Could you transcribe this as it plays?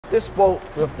This boat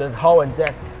with the hull and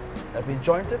deck have been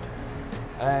jointed,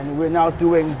 and we're now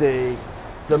doing the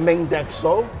main deck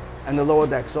sole and the lower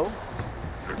deck sole.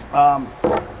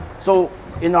 So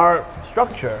in our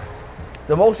structure,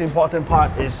 the most important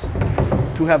part is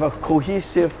to have a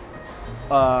cohesive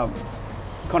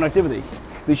connectivity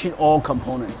between all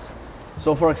components.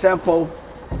 So for example,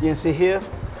 you can see here,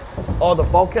 all the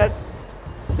bulkheads,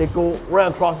 they go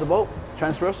right across the boat,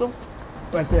 transversal,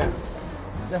 right there.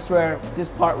 That's where this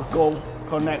part would go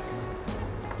connect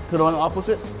to the one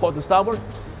opposite, port to starboard.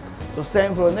 So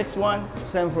same for the next one,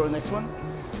 same for the next one.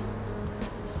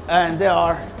 And there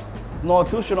are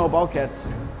longitudinal bulkheads,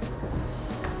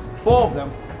 4 of them.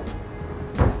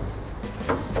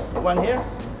 One here,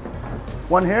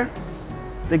 one here.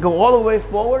 They go all the way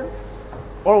forward,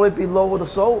 all the way below the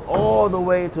sole, all the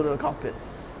way to the cockpit.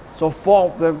 So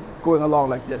 4 of them going along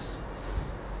like this.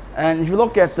 And if you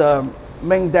look at the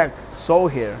main deck sole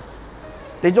here,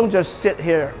 they don't just sit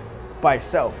here by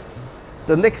itself.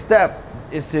 The next step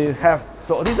is to have,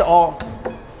 so these are all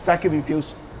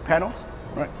vacuum-infused panels,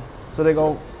 right? So they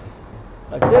go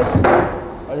like this,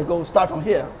 or they go start from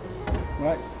here,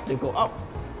 right? They go up,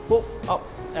 boop, up,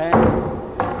 and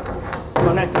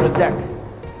connect to the deck.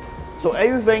 So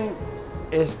everything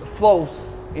flows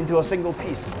into a single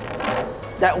piece.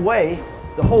 That way,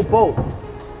 the whole boat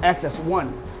acts as one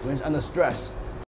when it's under stress.